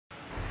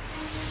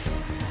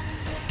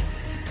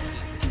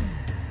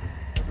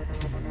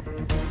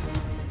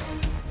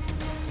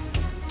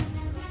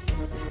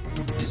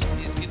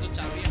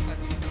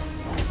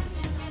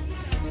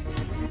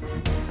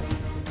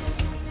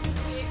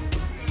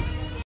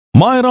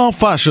Myra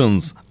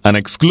Fashions, an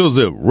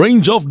exclusive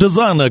range of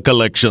designer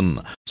collection.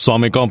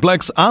 Swami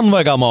Complex and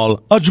Vega Mall,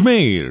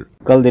 Ajmer.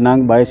 कल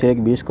दिनांक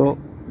 22/1/20 को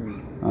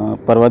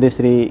परवादी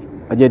श्री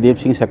अजय दीप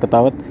सिंह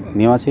सकतावत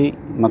निवासी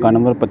मकान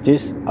नंबर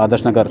 25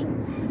 आदर्श नगर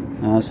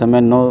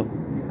समय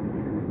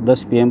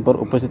 9:10 PM पर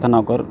उपस्थित थाना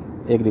होकर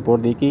एक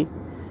रिपोर्ट दी कि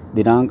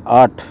दिनांक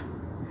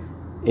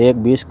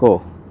 8/1/20 को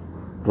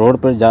रोड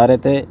पर जा रहे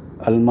थे।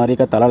 अलमारी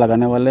का ताला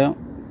लगाने वाले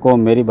को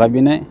मेरी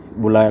भाभी ने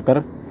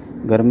बुलाकर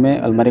घर में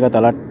अलमारी का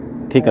ताला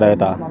ठीक कराया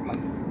था।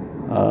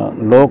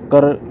 लॉक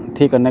कर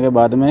ठीक करने के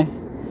बाद में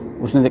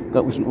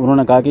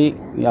उन्होंने कहा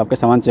कि आपके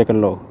सामान चेक कर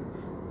लो।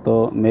 तो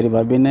मेरी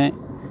भाभी ने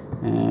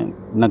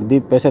नकदी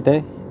पैसे थे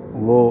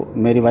वो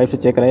मेरी वाइफ से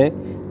चेक कराए।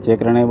 चेक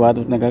करने के बाद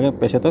उसने कहा कि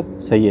पैसे तो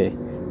सही है।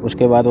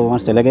 उसके बाद वो वहाँ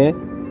से चले गए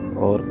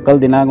और कल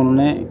दिनांक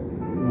उन्होंने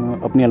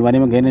अपनी अलमारी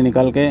में गहने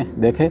निकाल के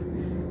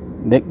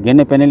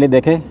गहने पहनने लिए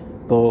देखे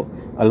तो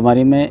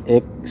अलमारी में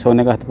एक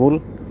सोने का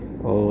हथफूल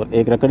और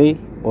एक रकड़ी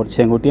और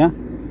 6 अंगूठियाँ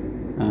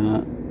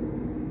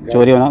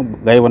चोरी होना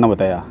गायब होना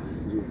बताया।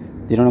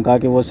 जिन्होंने कहा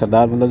कि वो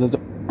सरदार मतलब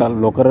जो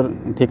लॉकर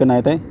ठीक करने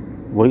आए थे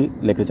वही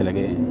लेकर चले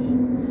गए।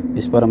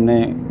 इस पर हमने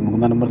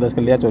मुकदमा नंबर 10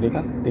 कर लिया चोरी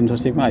का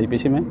 380 में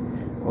IPC में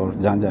और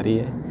जांच जारी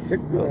है।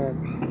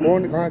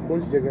 कौन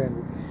सी जगह है?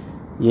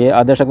 ये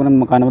आदर्श नगर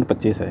मकान नंबर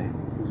 25 है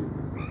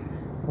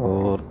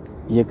और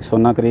ये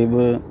सोना करीब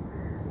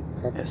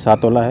 7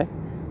 तोला है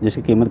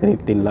जिसकी कीमत करीब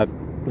 3 लाख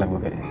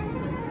लगभग है।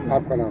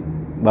 आपका नाम?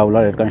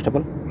 बाबूलाल हेड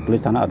कांस्टेबल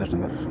पुलिस थाना आदर्श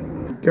नगर।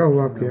 क्या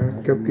हुआ आपके यहाँ?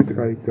 कब की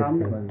तारीख?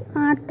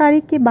 8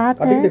 तारीख की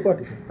बात है।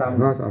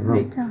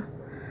 हाँ।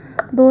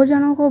 2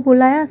 जनों को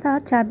बुलाया था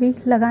चाबी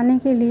लगाने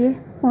के लिए।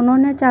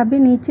 उन्होंने चाबी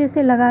नीचे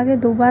से लगा के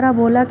दोबारा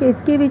बोला कि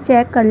इसकी भी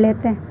चेक कर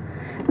लेते हैं।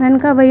 मैंने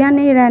कहा भैया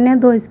नहीं रहने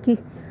दो इसकी।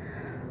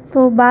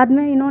 तो बाद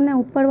में इन्होंने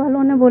ऊपर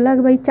वालों ने बोला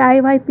कि भाई चाय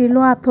वाय पी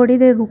लो, आप थोड़ी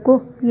देर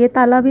रुको, ये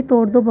ताला भी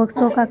तोड़ दो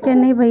बक्सों का। क्या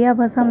नहीं भैया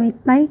बस हम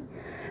इतना ही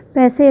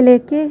पैसे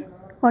लेके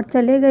और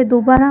चले गए।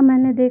 दोबारा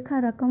मैंने देखा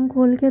रकम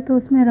खोल के तो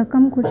उसमें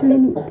रकम कुछ भी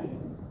नहीं थी।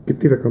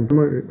 कितनी रकम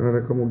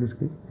होगी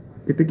इसकी?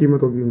 कितनी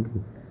कीमत होगी उनकी?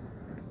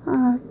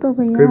 आज तो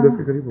भैया 10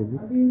 के करीब होगी।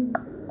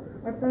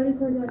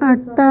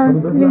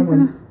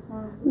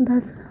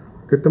 10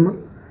 कितना?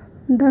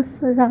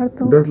 10,000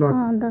 तो 10 लाख?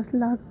 हाँ 10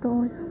 लाख तो।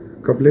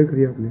 कंप्लेन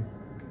करी आपने?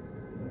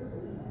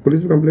 पुलिस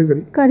में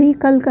कंप्लेन करी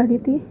कल करी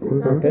थी।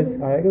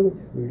 आएगा कुछ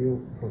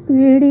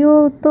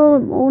वीडियो तो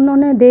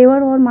उन्होंने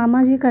देवर और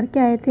मामा जी करके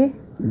आए थे।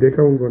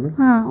 देखा उनको ना?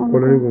 हाँ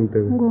घूमते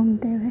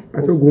हुए।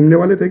 अच्छा घूमने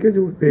वाले थे क्या?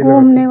 जो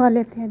घूमने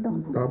वाले थे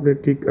दोनों। तो आपने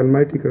ठीक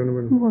अलमारी ठीक कराने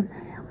वाले बोला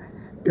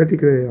क्या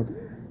ठीक रहे आप?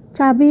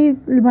 चाबी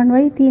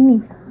बनवाई थी नहीं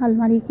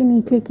अलमारी के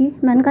नीचे की।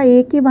 मैंने कहा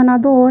एक ही बना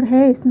दो और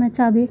है इसमें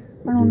चाबी,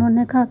 पर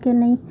उन्होंने कहा कि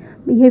नहीं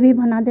ये भी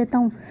बना देता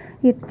हूँ।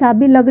 ये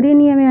चाबी लग रही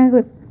नहीं है,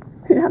 मैं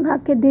लगा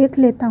के देख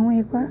लेता हूँ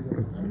एक बार।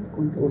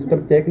 उस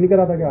टाइम चेक नहीं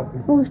करा था क्या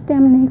आपने? उस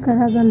टाइम नहीं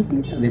करा,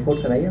 गलती से।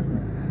 रिपोर्ट कराई आपने?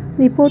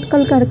 रिपोर्ट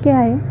कल करके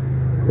आए,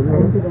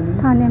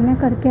 थाने में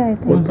करके आए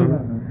थे।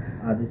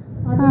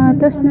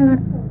 आदर्श नगर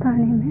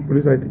थाने में।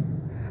 पुलिस आई थी?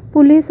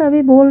 पुलिस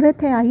अभी बोल रहे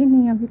थे आई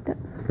नहीं अभी तक।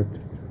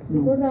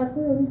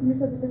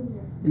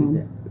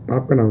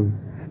 आपका नाम?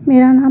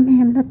 मेरा नाम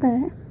हेमलता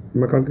है।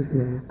 मकान किसका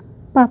नाम है?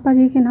 पापा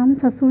जी के नाम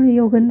ससुर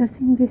योगेंद्र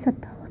सिंह जी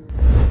 57।